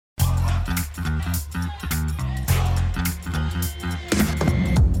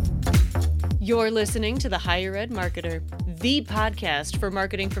You're listening to The Higher Ed Marketer, the podcast for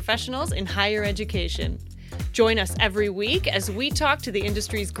marketing professionals in higher education. Join us every week as we talk to the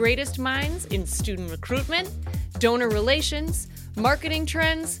industry's greatest minds in student recruitment, donor relations, marketing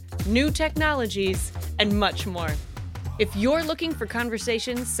trends, new technologies, and much more. If you're looking for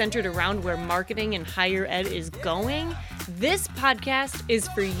conversations centered around where marketing in higher ed is going, this podcast is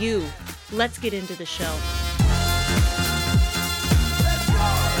for you. Let's get into the show.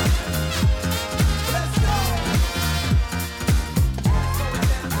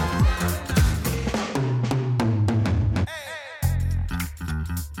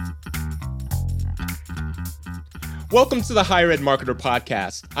 Welcome to the Higher Ed Marketer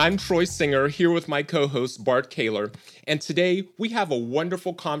Podcast. I'm Troy Singer, here with my co-host Bart Kaler, and today we have a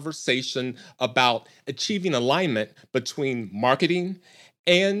wonderful conversation about achieving alignment between marketing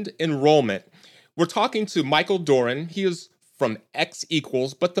and enrollment. We're talking to Michael Doran. He is from X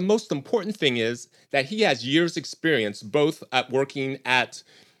Equals, but the most important thing is that he has years' experience both at working at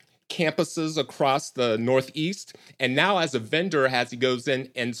campuses across the Northeast, and now as a vendor as he goes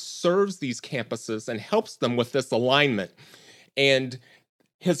in and serves these campuses and helps them with this alignment. And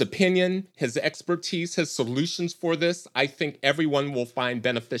his opinion, his expertise, his solutions for this, I think everyone will find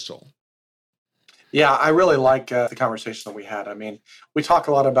beneficial. Yeah, I really like the conversation that we had. I mean, we talk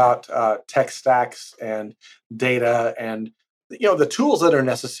a lot about tech stacks and data and, the tools that are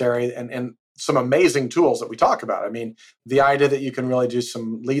necessary and some amazing tools that we talk about. I mean, the idea that you can really do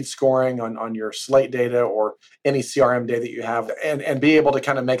some lead scoring on your slate data or any CRM data that you have and be able to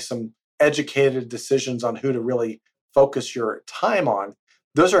kind of make some educated decisions on who to really focus your time on.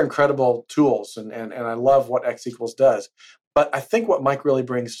 Those are incredible tools, and I love what X Equals does. But I think what Mike really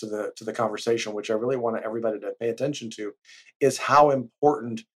brings to the conversation, which I really want everybody to pay attention to, is how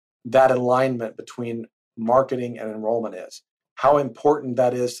important that alignment between marketing and enrollment is. How important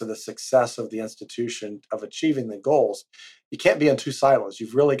that is to the success of the institution of achieving the goals. You can't be in two silos.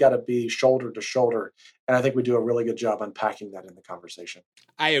 You've really got to be shoulder to shoulder. And I think we do a really good job unpacking that in the conversation.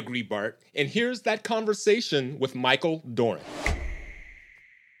 I agree, Bart. And here's that conversation with Michael Doran.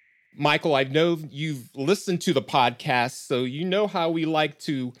 Michael, I know you've listened to the podcast, so you know how we like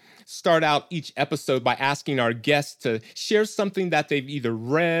to start out each episode by asking our guests to share something that they've either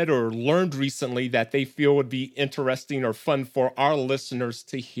read or learned recently that they feel would be interesting or fun for our listeners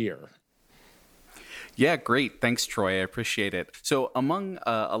to hear. Yeah, great. Thanks, Troy. I appreciate it. So among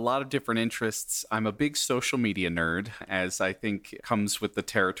a lot of different interests, I'm a big social media nerd, as I think comes with the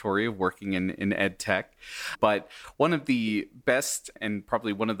territory of working in ed tech. But one of the best and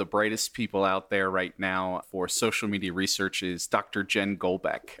probably one of the brightest people out there right now for social media research is Dr. Jen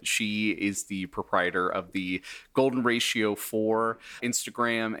Golbeck. She is the proprietor of the Golden Ratio 4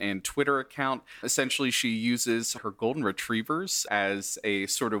 Instagram and Twitter account. Essentially, she uses her golden retrievers as a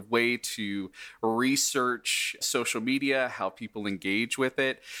sort of way to research social media, how people engage with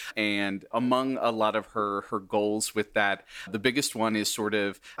it. And among a lot of her goals with that, the biggest one is sort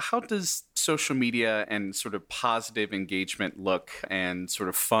of how does social media and sort of positive engagement look and sort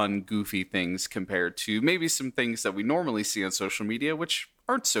of fun, goofy things compared to maybe some things that we normally see on social media, which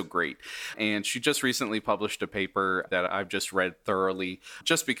aren't so great. And she just recently published a paper that I've just read thoroughly,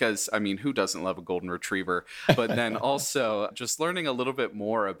 just because, I mean, who doesn't love a golden retriever? But then also just learning a little bit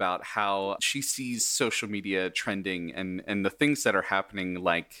more about how she sees social media trending and the things that are happening,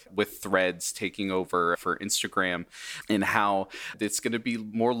 like with Threads taking over for Instagram, and how it's going to be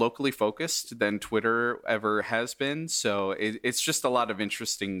more locally focused than Twitter ever has been. So it's just a lot of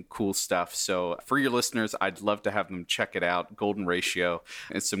interesting, cool stuff. So for your listeners, I'd love to have them check it out. Golden Ratio.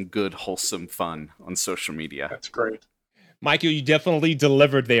 It's some good, wholesome fun on social media. That's great. Michael, you definitely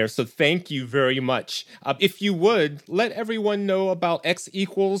delivered there, so thank you very much. If you would, let everyone know about X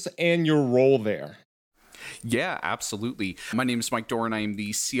Equals and your role there. Yeah, absolutely. My name is Mike Doran. I am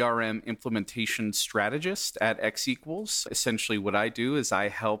the CRM implementation strategist at X Equals. Essentially, what I do is I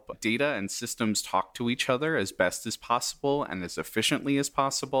help data and systems talk to each other as best as possible and as efficiently as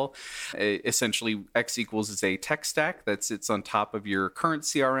possible. Essentially, X Equals is a tech stack that sits on top of your current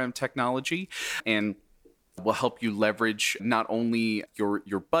CRM technology and will help you leverage not only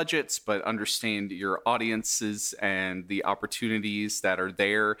your budgets, but understand your audiences and the opportunities that are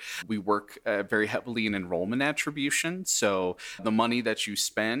there. We work very heavily in enrollment attribution. So the money that you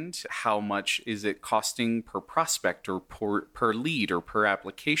spend, how much is it costing per prospect or per lead or per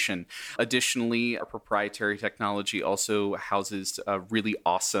application? Additionally, our proprietary technology also houses really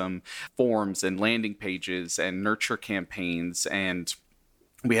awesome forms and landing pages and nurture campaigns and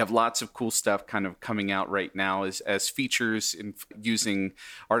We have lots of cool stuff kind of coming out right now as features in using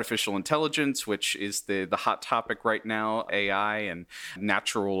artificial intelligence, which is the hot topic right now, AI and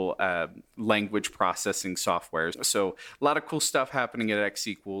natural language processing software. So a lot of cool stuff happening at X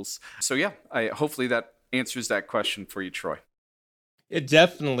equals. So yeah, hopefully that answers that question for you, Troy. It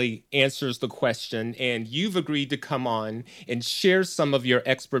definitely answers the question, and you've agreed to come on and share some of your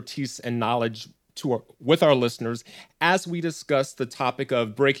expertise and knowledge with our listeners as we discuss the topic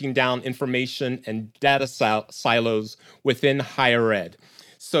of breaking down information and data silos within higher ed.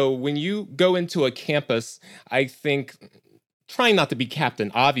 So when you go into a campus, I think, trying not to be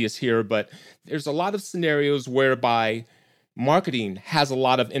Captain Obvious here, but there's a lot of scenarios whereby marketing has a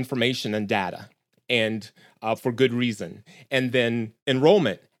lot of information and data, and for good reason. And then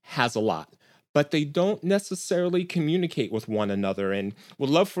enrollment has a lot, but they don't necessarily communicate with one another. And would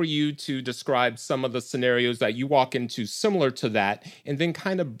love for you to describe some of the scenarios that you walk into similar to that, and then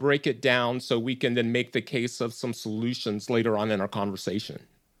kind of break it down so we can then make the case of some solutions later on in our conversation.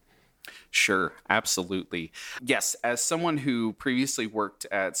 Sure, absolutely. Yes, as someone who previously worked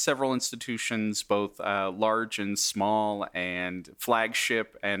at several institutions, both large and small and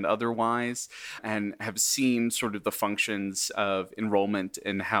flagship and otherwise, and have seen sort of the functions of enrollment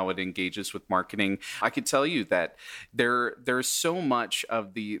and how it engages with marketing, I could tell you that there's so much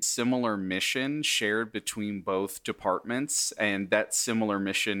of the similar mission shared between both departments, and that similar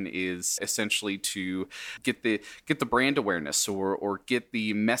mission is essentially to get the brand awareness or get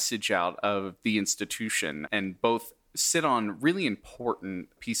the message out of the institution, and both sit on really important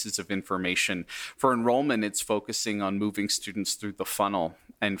pieces of information. For enrollment, it's focusing on moving students through the funnel.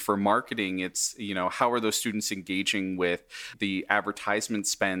 And for marketing, it's, how are those students engaging with the advertisement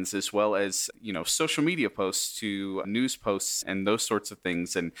spends, as well as, social media posts to news posts and those sorts of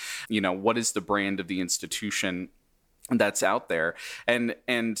things. And, what is the brand of the institution that's out there, and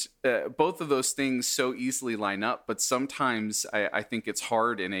both of those things so easily line up, but sometimes I think it's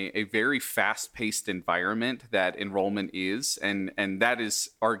hard in a very fast-paced environment that enrollment is, and that is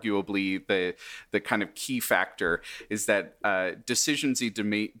arguably the kind of key factor, is that decisions need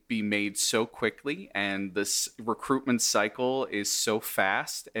to be made so quickly, and this recruitment cycle is so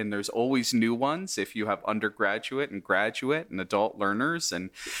fast, and there's always new ones if you have undergraduate and graduate and adult learners, and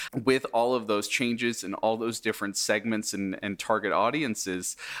with all of those changes and all those different segments and target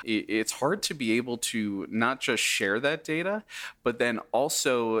audiences, it's hard to be able to not just share that data, but then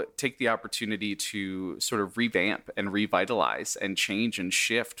also take the opportunity to sort of revamp and revitalize and change and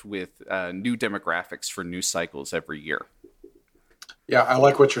shift with new demographics for new cycles every year. Yeah, I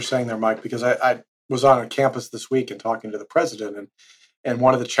like what you're saying there, Mike, because I was on a campus this week and talking to the president, and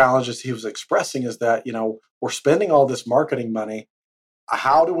one of the challenges he was expressing is that, we're spending all this marketing money.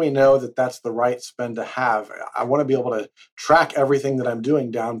 How do we know that that's the right spend to have? I want to be able to track everything that I'm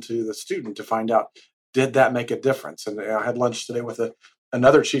doing down to the student to find out, did that make a difference? And I had lunch today with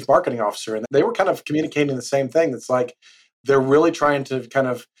another chief marketing officer, and they were kind of communicating the same thing. It's like they're really trying to kind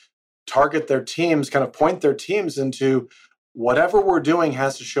of target their teams, kind of point their teams into whatever we're doing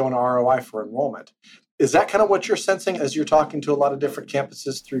has to show an ROI for enrollment. Is that kind of what you're sensing as you're talking to a lot of different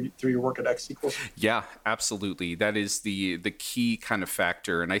campuses through your work at X equals? Yeah, absolutely. That is the key kind of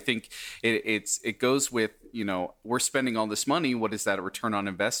factor. And I think it goes with, we're spending all this money. What is that a return on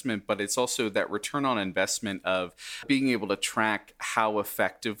investment? But it's also that return on investment of being able to track how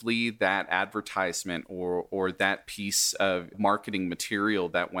effectively that advertisement or that piece of marketing material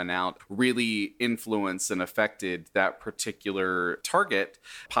that went out really influenced and affected that particular target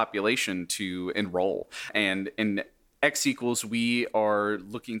population to enroll. And in X equals, we are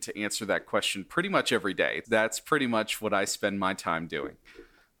looking to answer that question pretty much every day. That's pretty much what I spend my time doing.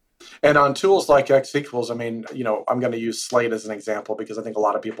 And on tools like X equals, I'm going to use Slate as an example because I think a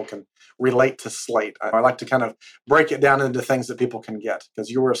lot of people can relate to Slate. I like to kind of break it down into things that people can get, because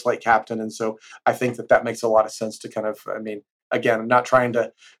you were a Slate captain. And so I think that makes a lot of sense to kind of, again, I'm not trying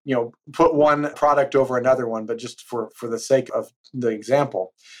to, put one product over another one, but just for the sake of the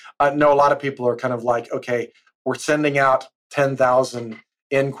example. I know a lot of people are kind of like, okay, we're sending out 10,000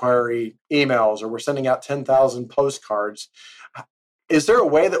 inquiry emails, or we're sending out 10,000 postcards. Is there a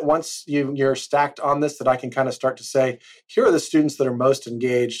way that once you're stacked on this that I can kind of start to say, here are the students that are most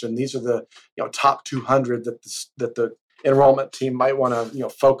engaged, and these are the top 200 that the enrollment team might want to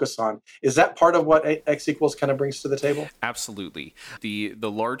focus on? Is that part of what X equals kind of brings to the table? Absolutely. The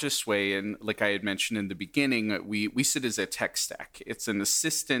largest way, and like I had mentioned in the beginning, we sit as a tech stack. It's an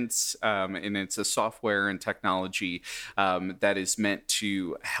assistance, and it's a software and technology that is meant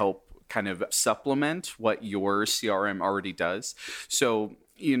to help kind of supplement what your CRM already does. So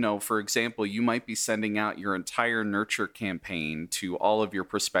For example, you might be sending out your entire nurture campaign to all of your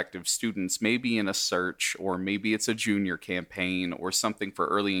prospective students, maybe in a search, or maybe it's a junior campaign or something for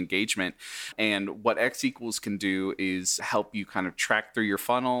early engagement. And what X equals can do is help you kind of track through your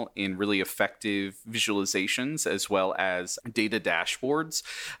funnel in really effective visualizations, as well as data dashboards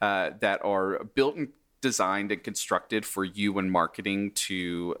that are built and designed and constructed for you and marketing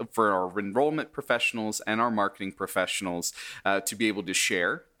for our enrollment professionals and our marketing professionals to be able to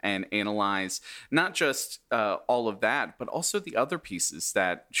share and analyze not just all of that, but also the other pieces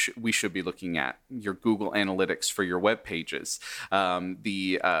that we should be looking at. Your Google Analytics for your web pages,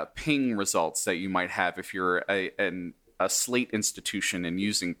 the ping results that you might have if you're a Slate institution and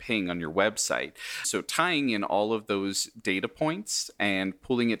using ping on your website. So tying in all of those data points and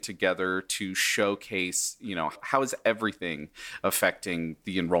pulling it together to showcase, how is everything affecting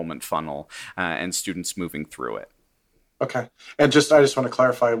the enrollment funnel and students moving through it. Okay. And I just want to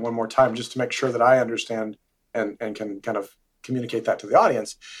clarify one more time, just to make sure that I understand and can kind of communicate that to the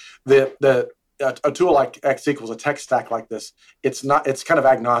audience. A tool like X equals, a tech stack like this, it's kind of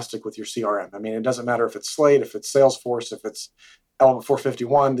agnostic with your CRM. I mean, it doesn't matter if it's Slate, if it's Salesforce, if it's Element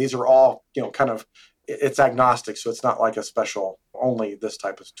 451. These are all, it's agnostic. So it's not like a special only this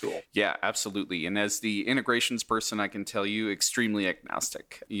type of tool. Yeah, absolutely. And as the integrations person, I can tell you extremely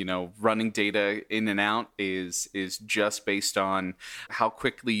agnostic. Running data in and out is just based on how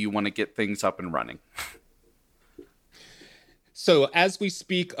quickly you want to get things up and running. So as we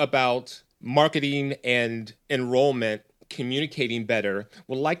speak about marketing and enrollment communicating better,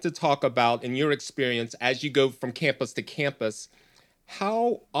 would like to talk about, in your experience, as you go from campus to campus,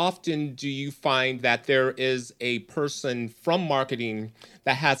 how often do you find that there is a person from marketing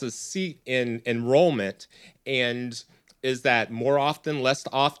that has a seat in enrollment? And is that more often, less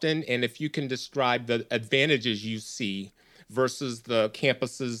often? And if you can describe the advantages you see versus the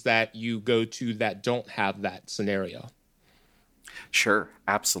campuses that you go to that don't have that scenario. Sure,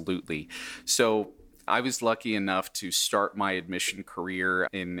 absolutely. So I was lucky enough to start my admission career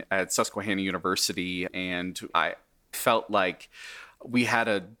at Susquehanna University, and I felt like we had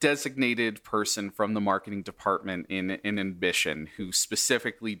a designated person from the marketing department in admission who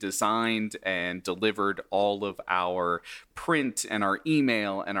specifically designed and delivered all of our print and our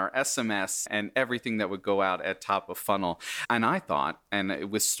email and our SMS and everything that would go out at top of funnel. And I thought,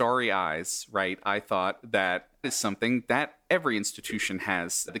 and with starry eyes, right, I thought that is something that every institution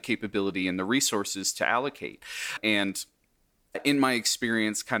has the capability and the resources to allocate. And in my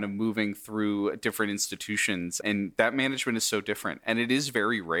experience, kind of moving through different institutions, and that management is so different. And it is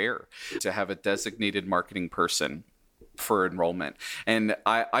very rare to have a designated marketing person for enrollment. And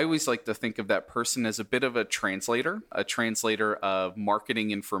I always like to think of that person as a bit of a translator of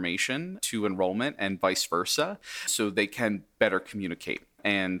marketing information to enrollment and vice versa, so they can better communicate.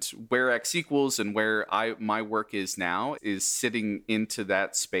 And where X equals and where my work is now is sitting into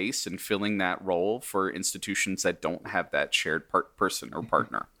that space and filling that role for institutions that don't have that shared person or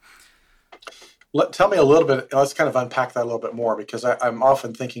partner. Tell me a little bit, let's kind of unpack that a little bit more, because I'm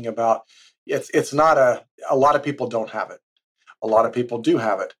often thinking about, it's not a lot of people don't have it. A lot of people do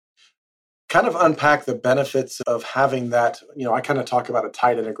have it. Kind of unpack the benefits of having that. I kind of talk about a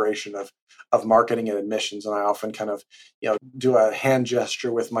tight integration of marketing and admissions, and I often kind of do a hand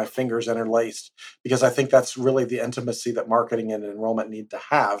gesture with my fingers interlaced, because I think that's really the intimacy that marketing and enrollment need to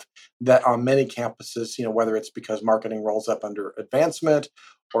have. That on many campuses, whether it's because marketing rolls up under advancement,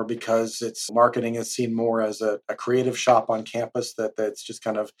 or because marketing is seen more as a creative shop on campus, that's just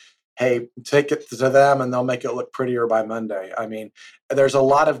kind of, hey, take it to them and they'll make it look prettier by Monday. I mean, there's a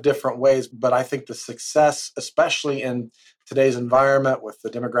lot of different ways, but I think the success, especially in today's environment with the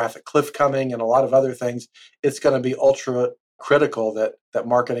demographic cliff coming and a lot of other things, it's going to be ultra critical that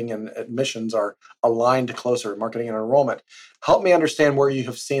marketing and admissions are aligned closer, marketing and enrollment. Help me understand where you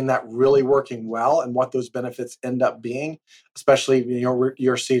have seen that really working well and what those benefits end up being, especially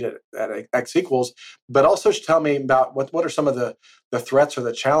your seat at X equals, but also tell me about what are some of the threats or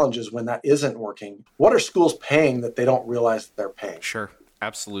the challenges when that isn't working. What are schools paying that they don't realize that they're paying? Sure.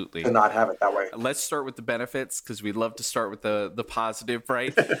 Absolutely. To not have it that way. Let's start with the benefits, because we love to start with the positive,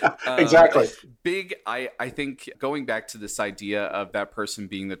 right? Exactly. I think going back to this idea of that person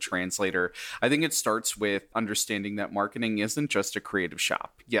being the translator, I think it starts with understanding that marketing isn't just a creative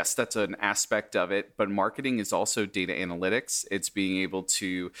shop. Yes, that's an aspect of it, but marketing is also data analytics. It's being able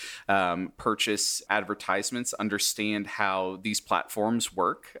to purchase advertisements, understand how these platforms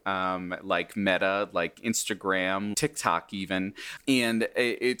work, like Meta, like Instagram, TikTok even, and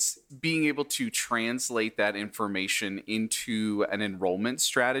it's being able to translate that information into an enrollment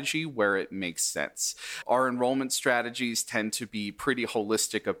strategy where it makes sense. Our enrollment strategies tend to be pretty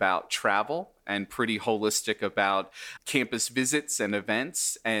holistic about travel and pretty holistic about campus visits and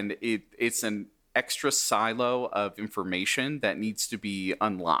events, and it's an extra silo of information that needs to be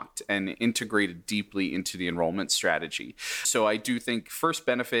unlocked and integrated deeply into the enrollment strategy. So I do think first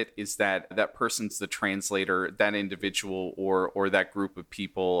benefit is that that person's the translator, that individual or that group of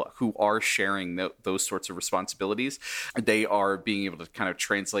people who are sharing those sorts of responsibilities, they are being able to kind of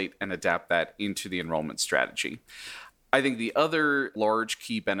translate and adapt that into the enrollment strategy. I think the other large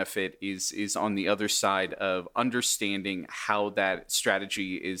key benefit is on the other side of understanding how that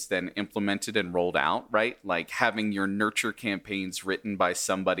strategy is then implemented and rolled out, right? Like having your nurture campaigns written by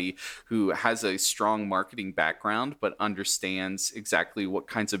somebody who has a strong marketing background, but understands exactly what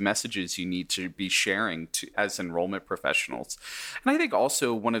kinds of messages you need to be sharing as enrollment professionals. And I think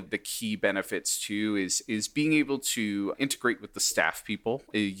also one of the key benefits too is being able to integrate with the staff people,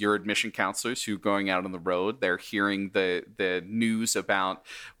 your admission counselors who are going out on the road, they're hearing the news about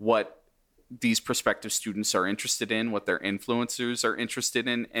what these prospective students are interested in, what their influencers are interested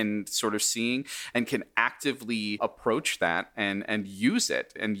in, and sort of seeing, and can actively approach that and use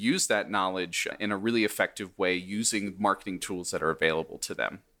it and use that knowledge in a really effective way using marketing tools that are available to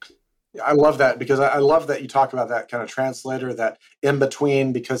them. I love that, because I love that you talk about that kind of translator, that in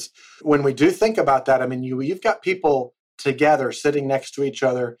between, because when we do think about that, I mean, you've got people together sitting next to each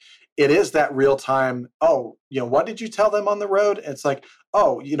other. It is that real time. Oh, what did you tell them on the road? It's like,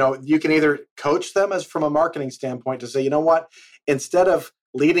 oh, you can either coach them as from a marketing standpoint to say, you know what, instead of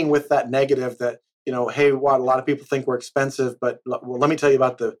leading with that negative that, hey, what a lot of people think we're expensive, but well, let me tell you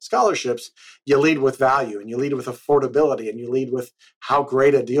about the scholarships. You lead with value, and you lead with affordability, and you lead with how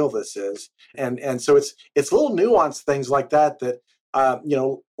great a deal this is. And so it's little nuanced things like that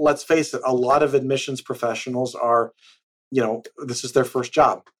let's face it, a lot of admissions professionals are, this is their first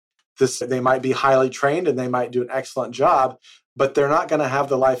job. They might be highly trained and they might do an excellent job, but they're not going to have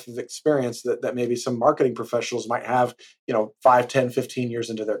the life of experience that maybe some marketing professionals might have, 5, 10, 15 years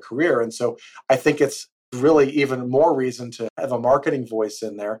into their career. And so I think it's really even more reason to have a marketing voice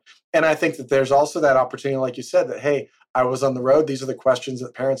in there. And I think that there's also that opportunity, like you said, that, hey, I was on the road. These are the questions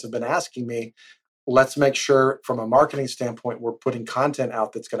that parents have been asking me. Let's make sure from a marketing standpoint, we're putting content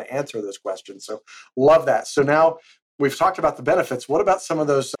out that's going to answer those questions. So love that. So now we've talked about the benefits. What about some of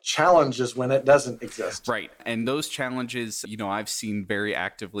those challenges when it doesn't exist? Right. And those challenges, I've seen very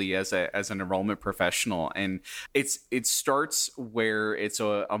actively as an enrollment professional. And it starts where it's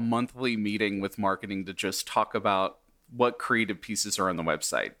a monthly meeting with marketing to just talk about what creative pieces are on the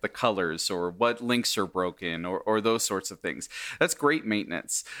website, the colors, or what links are broken, or those sorts of things. That's great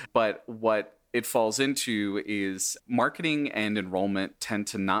maintenance. But what it falls into is marketing and enrollment tend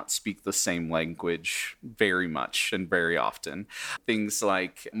to not speak the same language very much and very often. Things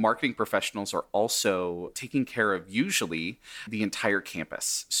like marketing professionals are also taking care of usually the entire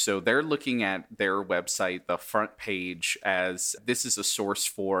campus. So they're looking at their website, the front page, as this is a source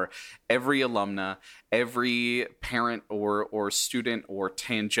for every alumna, every parent or student or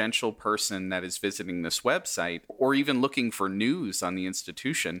tangential person that is visiting this website, or even looking for news on the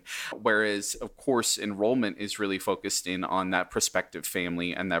institution. Whereas, of course, enrollment is really focused in on that prospective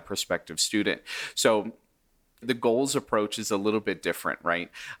family and that prospective student. So the goals approach is a little bit different,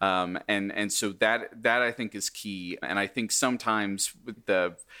 right? And so that I think is key. And I think sometimes with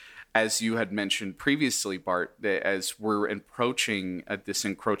as you had mentioned previously, Bart, that as we're approaching this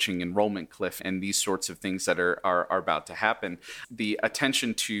encroaching enrollment cliff and these sorts of things that are about to happen, the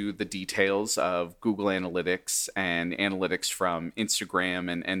attention to the details of Google Analytics and analytics from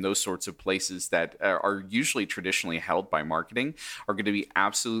Instagram and those sorts of places that are usually traditionally held by marketing are going to be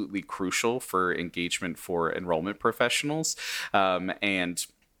absolutely crucial for engagement for enrollment professionals.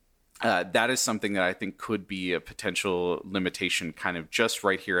 That is something that I think could be a potential limitation kind of just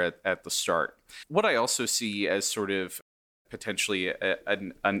right here at the start. What I also see as sort of potentially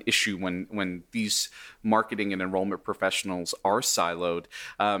an issue when these marketing and enrollment professionals are siloed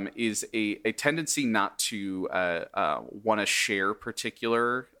is a tendency not to want to share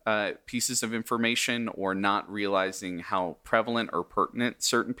particular pieces of information, or not realizing how prevalent or pertinent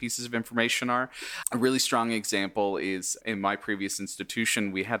certain pieces of information are. A really strong example is in my previous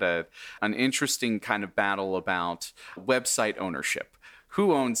institution, we had an interesting kind of battle about website ownership.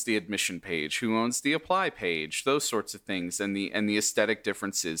 Who owns the admission page? Who owns the apply page? Those sorts of things, and the aesthetic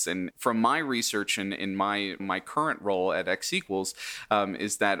differences. And from my research and in my current role at X Equals,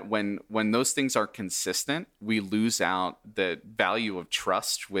 is that when those things are consistent, we lose out the value of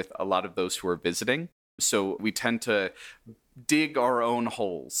trust with a lot of those who are visiting. So we tend to dig our own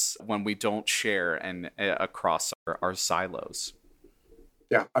holes when we don't share and across our silos.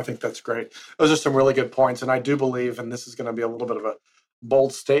 Yeah, I think that's great. Those are some really good points. And I do believe, and this is going to be a little bit of a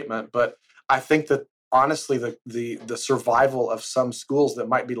bold statement, but I think that honestly, the survival of some schools that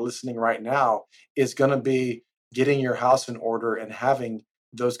might be listening right now is going to be getting your house in order and having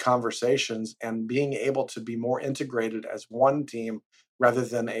those conversations and being able to be more integrated as one team rather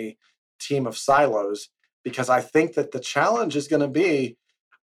than a team of silos. Because I think that the challenge is going to be,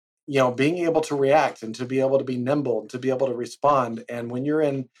 being able to react and to be able to be nimble, to be able to respond. And when you're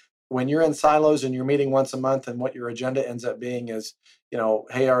in silos and you're meeting once a month and what your agenda ends up being is,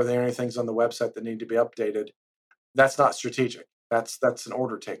 hey, are there any things on the website that need to be updated? That's not strategic. That's an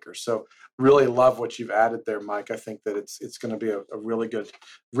order taker. So really love what you've added there, Mike. I think that it's going to be a really good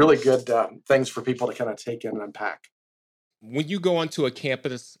things for people to kind of take in and unpack. When you go onto a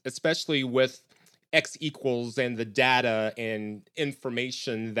campus, especially with X equals and the data and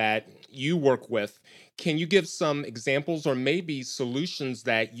information that you work with, can you give some examples or maybe solutions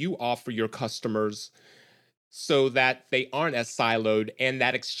that you offer your customers so that they aren't as siloed and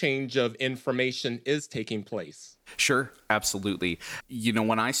that exchange of information is taking place? Sure, absolutely.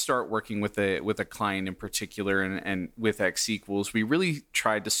 When I start working with a client in particular and with X equals, we really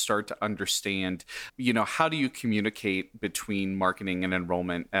tried to start to understand, how do you communicate between marketing and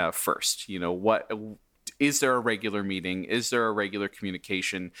enrollment first? What is there a regular meeting? Is there a regular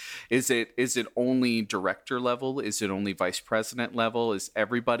communication? Is it only director level? Is it only vice president level? Is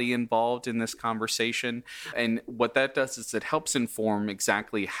everybody involved in this conversation? And what that does is it helps inform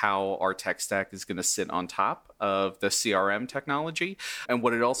exactly how our tech stack is going to sit on top of the CRM technology. And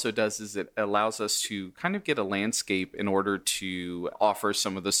what it also does is it allows us to kind of get a landscape in order to offer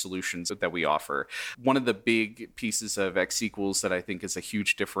some of the solutions that we offer. One of the big pieces of X equals that I think is a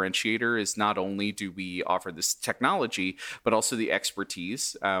huge differentiator is not only do we offer this technology, but also the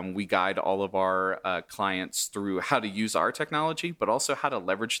expertise. We guide all of our clients through how to use our technology, but also how to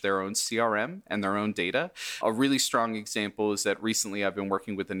leverage their own CRM and their own data. A really strong example is that recently I've been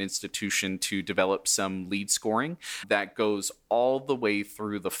working with an institution to develop some lead scoring that goes all the way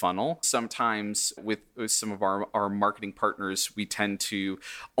through the funnel. Sometimes with some of our marketing partners, we tend to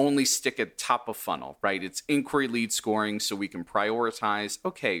only stick at top of funnel, right? It's inquiry lead scoring so we can prioritize,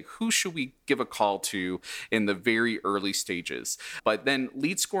 okay, who should we give a call to in the very early stages? But then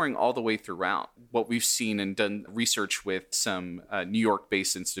lead scoring all the way throughout. What we've seen and done research with some New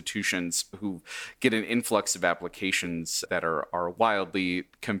York-based institutions who get an influx of applications that are wild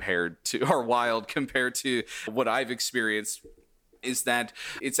compared to what I've experienced, is that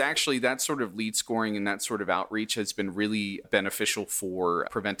it's actually that sort of lead scoring and that sort of outreach has been really beneficial for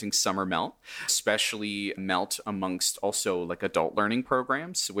preventing summer melt, especially melt amongst also like adult learning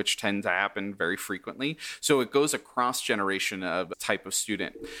programs, which tend to happen very frequently. So it goes across generation of type of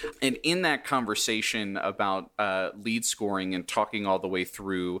student. And in that conversation about lead scoring and talking all the way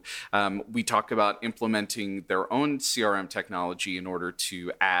through, we talk about implementing their own CRM technology in order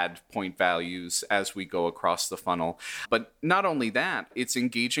to add point values as we go across the funnel. But not only that, it's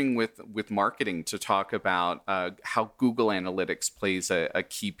engaging with marketing to talk about how Google Analytics plays a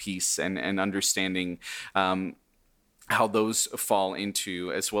key piece and understanding how those fall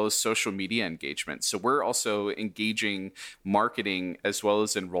into, as well as social media engagement. So we're also engaging marketing as well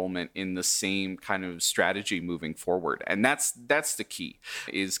as enrollment in the same kind of strategy moving forward. And that's the key,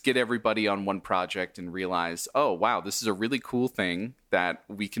 is get everybody on one project and realize, oh, wow, this is a really cool thing that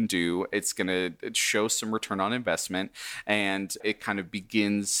we can do. It's going to show some return on investment, and it kind of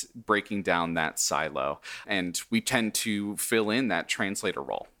begins breaking down that silo. And we tend to fill in that translator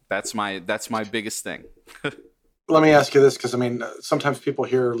role. That's my biggest thing. Let me ask you this, because sometimes people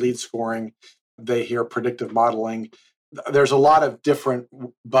hear lead scoring, they hear predictive modeling. There's a lot of different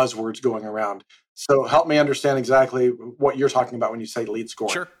buzzwords going around. So help me understand exactly what you're talking about when you say lead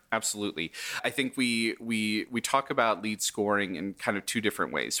scoring. Sure, absolutely. I think we talk about lead scoring in kind of two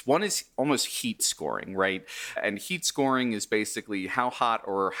different ways. One is almost heat scoring, right? And heat scoring is basically how hot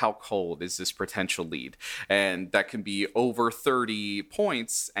or how cold is this potential lead. And that can be over 30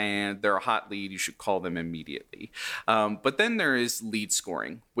 points, and they're a hot lead, you should call them immediately. But then there is lead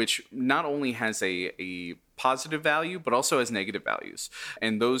scoring, which not only has a positive value, but also has negative values.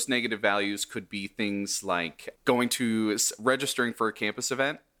 And those negative values could be things like registering for a campus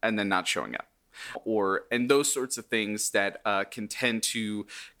event and then not showing up. And those sorts of things that can tend to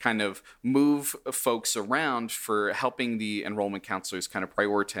kind of move folks around for helping the enrollment counselors kind of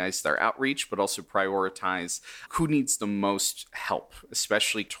prioritize their outreach, but also prioritize who needs the most help,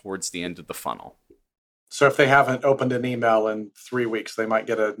 especially towards the end of the funnel. So if they haven't opened an email in 3 weeks, they might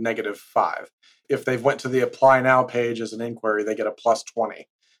get a -5. If they've went to the apply now page as an inquiry, they get a +20.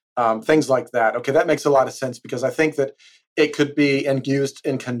 Things like that. Okay, that makes a lot of sense because I think that it could be used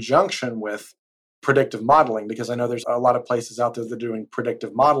in conjunction with predictive modeling, because I know there's a lot of places out there that are doing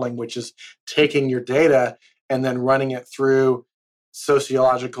predictive modeling, which is taking your data and then running it through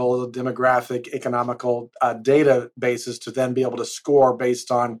sociological, demographic, economical databases to then be able to score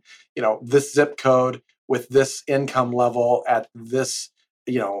based on, this zip code with this income level at this,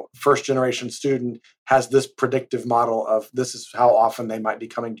 first generation student has this predictive model of this is how often they might be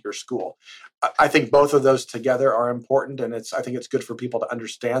coming to your school. I think both of those together are important, and I think it's good for people to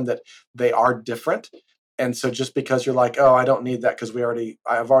understand that they are different. And so just because you're like, oh, I don't need that because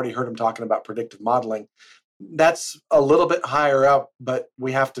I've already heard them talking about predictive modeling, that's a little bit higher up, but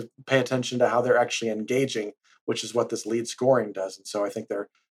we have to pay attention to how they're actually engaging, which is what this lead scoring does. And so I think there are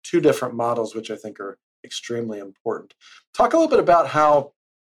two different models, which I think are extremely important. Talk a little bit about how,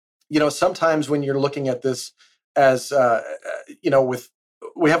 sometimes when you're looking at this as,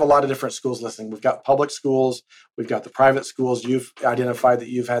 we have a lot of different schools listening. We've got public schools, we've got the private schools. You've identified that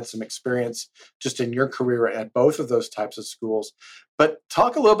you've had some experience just in your career at both of those types of schools. But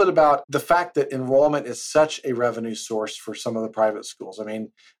talk a little bit about the fact that enrollment is such a revenue source for some of the private schools. I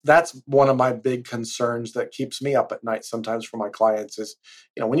mean, that's one of my big concerns that keeps me up at night sometimes for my clients is,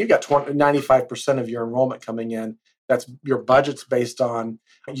 when you got 95% of your enrollment coming in, that's your budget's based on,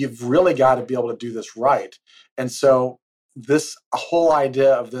 you've really got to be able to do this right. And so this whole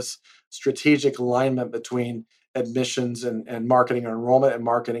idea of this strategic alignment between admissions and marketing, or enrollment and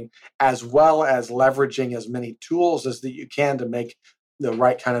marketing, as well as leveraging as many tools as that you can to make the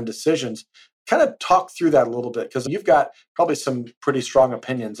right kind of decisions. Kind of talk through that a little bit, because you've got probably some pretty strong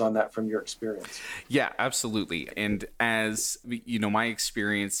opinions on that from your experience. Yeah, absolutely. And as my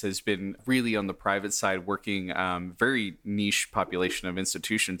experience has been really on the private side, working very niche population of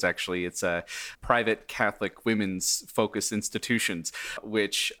institutions. Actually, it's a private Catholic women's focused institutions,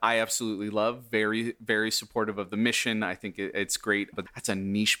 which I absolutely love. Very, very supportive of the mission. I think it's great, but that's a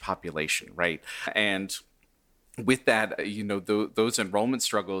niche population, right? And with that, those enrollment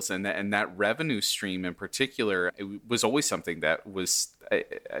struggles and that revenue stream in particular, it was always something that was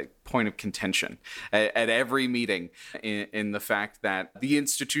a point of contention at every meeting, in the fact that the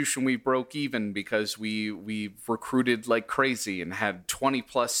institution, we broke even because we recruited like crazy and had 20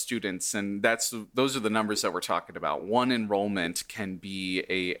 plus students, and those are the numbers that we're talking about. One enrollment can be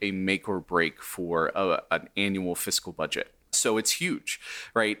a make or break for an annual fiscal budget. So it's huge,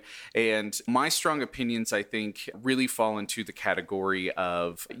 right? And my strong opinions, I think, really fall into the category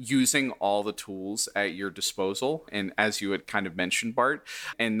of using all the tools at your disposal. And as you had kind of mentioned, Bart,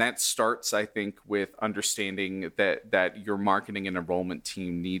 and that starts, I think, with understanding that your marketing and enrollment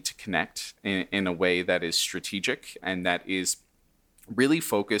team need to connect in a way that is strategic and that is really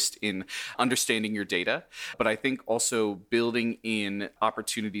focused in understanding your data, but I think also building in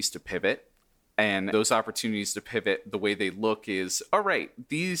opportunities to pivot. And those opportunities to pivot, the way they look is, all right,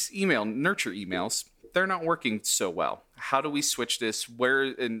 these nurture emails, they're not working so well. How do we switch this? Where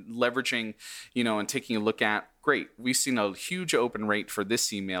in leveraging, and taking a look at, great, we've seen a huge open rate for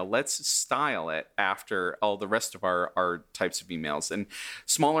this email. Let's style it after all the rest of our types of emails. And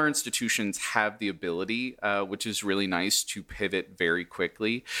smaller institutions have the ability, which is really nice, to pivot very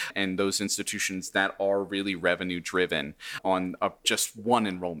quickly. And those institutions that are really revenue driven on just one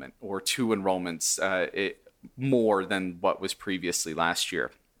enrollment or two enrollments, more than what was previously last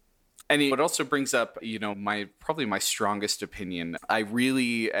year. And it also brings up, probably my strongest opinion. I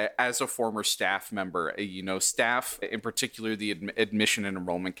really, as a former staff member, staff, in particular, the admission and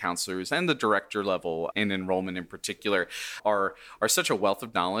enrollment counselors and the director level in enrollment in particular are such a wealth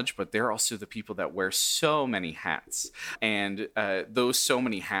of knowledge, but they're also the people that wear so many hats. And those so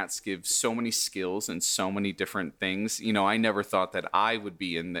many hats give so many skills and so many different things. I never thought that I would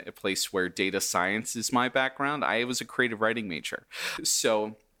be in a place where data science is my background. I was a creative writing major.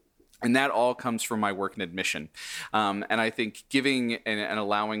 And that all comes from my work in admission. And I think giving and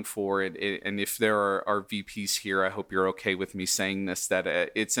allowing for it, and if there are VPs here, I hope you're okay with me saying this, that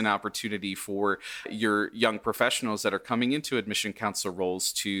it's an opportunity for your young professionals that are coming into admission counselor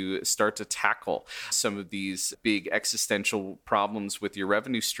roles to start to tackle some of these big existential problems with your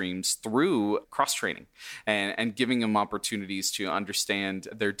revenue streams through cross-training and giving them opportunities to understand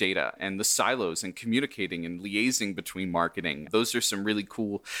their data and the silos and communicating and liaising between marketing. Those are some really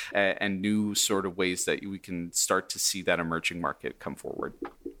cool and new sort of ways that we can start to see that emerging market come forward.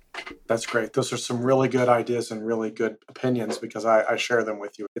 That's great. Those are some really good ideas and really good opinions, because I share them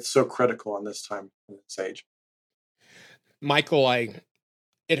with you. It's so critical in this time, in this age. Michael, I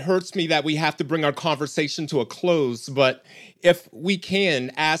It hurts me that we have to bring our conversation to a close, but if we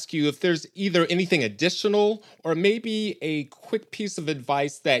can ask you if there's either anything additional or maybe a quick piece of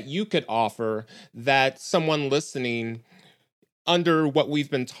advice that you could offer that someone listening under what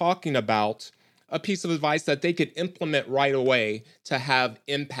we've been talking about, a piece of advice that they could implement right away to have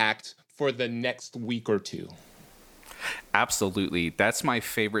impact for the next week or two. Absolutely. That's my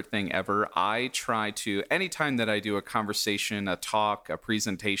favorite thing ever. I try to, anytime that I do a conversation, a talk, a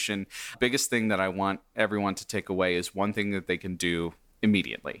presentation, biggest thing that I want everyone to take away is one thing that they can do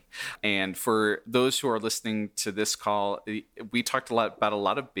immediately. And for those who are listening to this call, we talked about a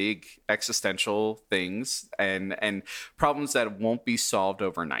lot of big existential things and problems that won't be solved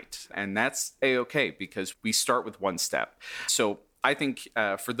overnight. And that's A-okay because we start with one step. So I think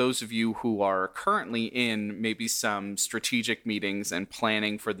for those of you who are currently in maybe some strategic meetings and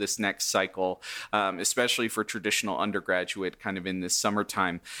planning for this next cycle, especially for traditional undergraduate kind of in this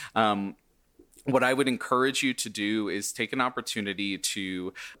summertime, what I would encourage you to do is take an opportunity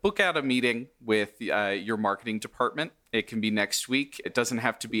to book out a meeting with your marketing department. It can be next week. It doesn't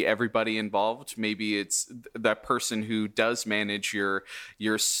have to be everybody involved. Maybe it's that person who does manage your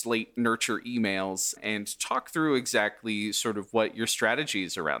Slate Nurture emails and talk through exactly sort of what your strategy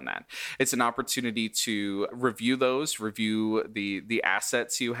is around that. It's an opportunity to review the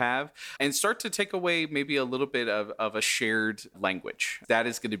assets you have and start to take away maybe a little bit of a shared language. That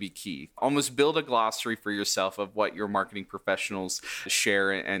is going to be key. Almost build a glossary for yourself of what your marketing professionals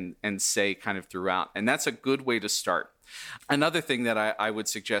share and say kind of throughout. And that's a good way to start. Another thing that I would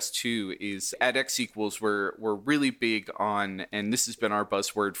suggest too is at X Equals, we're really big on, and this has been our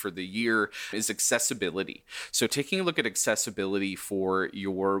buzzword for the year, is accessibility. So taking a look at accessibility for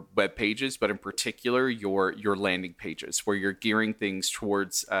your web pages, but in particular your landing pages, where you're gearing things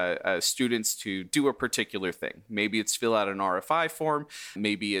towards students to do a particular thing. Maybe it's fill out an RFI form,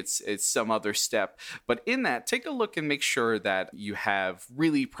 maybe it's some other step. But in that, take a look and make sure that you have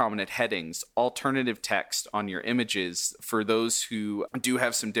really prominent headings, alternative text on your images, for those who do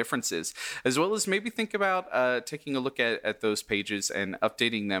have some differences, as well as maybe think about taking a look at those pages and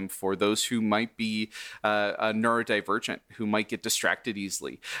updating them for those who might be neurodivergent, who might get distracted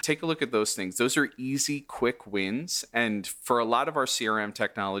easily. Take a look at those things. Those are easy, quick wins. And for a lot of our CRM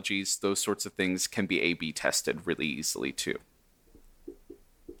technologies, those sorts of things can be A/B tested really easily too.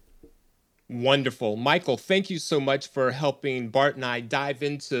 Wonderful. Michael, thank you so much for helping Bart and I dive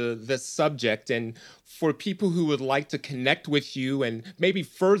into this subject. And for people who would like to connect with you and maybe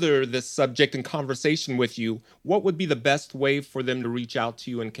further this subject and conversation with you, what would be the best way for them to reach out to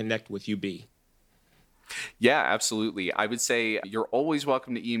you and connect with you be? Yeah, absolutely. I would say you're always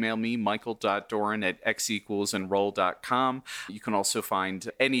welcome to email me, michael.doran@xequalsenroll.com. You can also find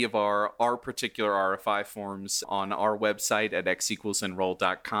any of our particular RFI forms on our website at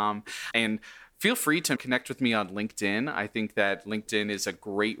xequalsenroll.com. And feel free to connect with me on LinkedIn. I think that LinkedIn is a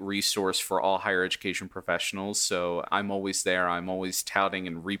great resource for all higher education professionals. So I'm always there. I'm always touting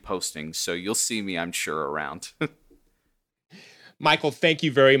and reposting. So you'll see me, I'm sure, around. Michael, thank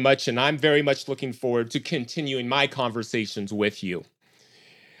you very much, and I'm very much looking forward to continuing my conversations with you.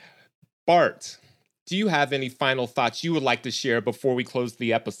 Bart, do you have any final thoughts you would like to share before we close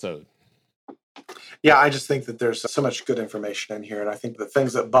the episode? Yeah, I just think that there's so much good information in here. And I think the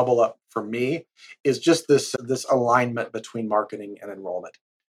things that bubble up for me is just this alignment between marketing and enrollment.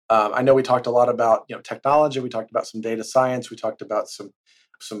 I know we talked a lot about technology. We talked about some data science. We talked about some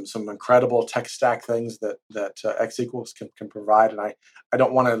incredible tech stack things that X Equals can provide. And I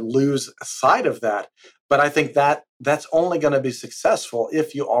don't want to lose sight of that. But I think that's only going to be successful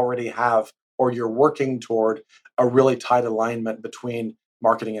if you already have, or you're working toward, a really tight alignment between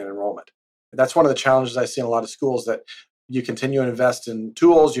marketing and enrollment. That's one of the challenges I see in a lot of schools, that you continue to invest in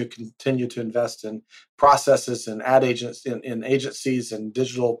tools, you continue to invest in processes and ad agents, in agencies and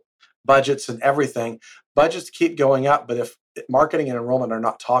digital budgets and everything. Budgets keep going up, but if marketing and enrollment are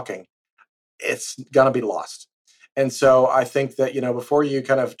not talking, it's going to be lost. And so I think that, before you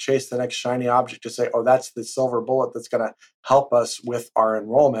kind of chase the next shiny object to say, oh, that's the silver bullet that's going to help us with our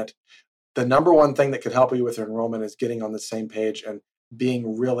enrollment, the number one thing that could help you with enrollment is getting on the same page and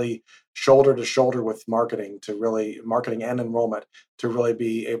being really shoulder to shoulder with marketing and enrollment to really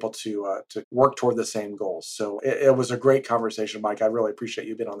be able to work toward the same goals. So it was a great conversation, Mike. I really appreciate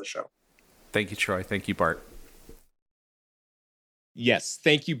you being on the show. Thank you, Troy. Thank you, Bart. Yes,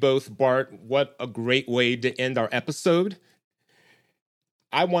 thank you both, Bart. What a great way to end our episode.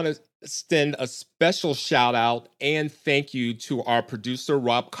 I want to extend a special shout out and thank you to our producer,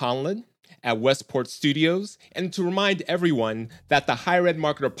 Rob Conlon at Westport Studios, and to remind everyone that the Higher Ed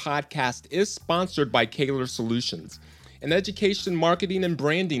Marketer podcast is sponsored by Kaler Solutions. an education marketing and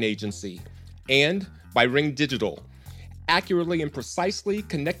branding agency, and by Ring Digital, accurately and precisely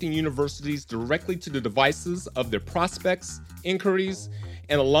connecting universities directly to the devices of their prospects, inquiries,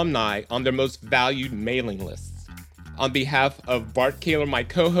 and alumni on their most valued mailing lists. On behalf of Bart Kaler, my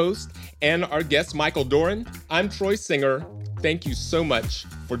co-host, and our guest Michael Doran, I'm Troy Singer. Thank you so much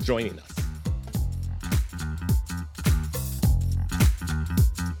for joining us.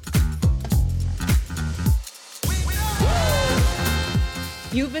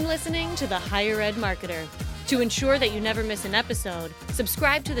 You've been listening to The Higher Ed Marketer. To ensure that you never miss an episode,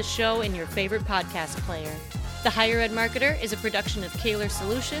 subscribe to the show in your favorite podcast player. The Higher Ed Marketer is a production of Kaler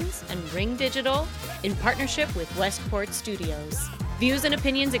Solutions and Ring Digital in partnership with Westport Studios. Views and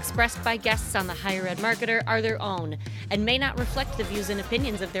opinions expressed by guests on The Higher Ed Marketer are their own and may not reflect the views and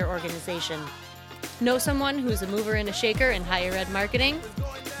opinions of their organization. Know someone who's a mover and a shaker in higher ed marketing?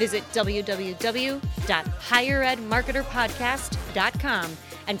 Visit www.higheredmarketerpodcast.com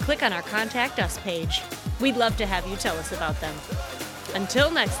and click on our Contact Us page. We'd love to have you tell us about them.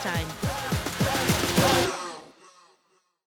 Until next time.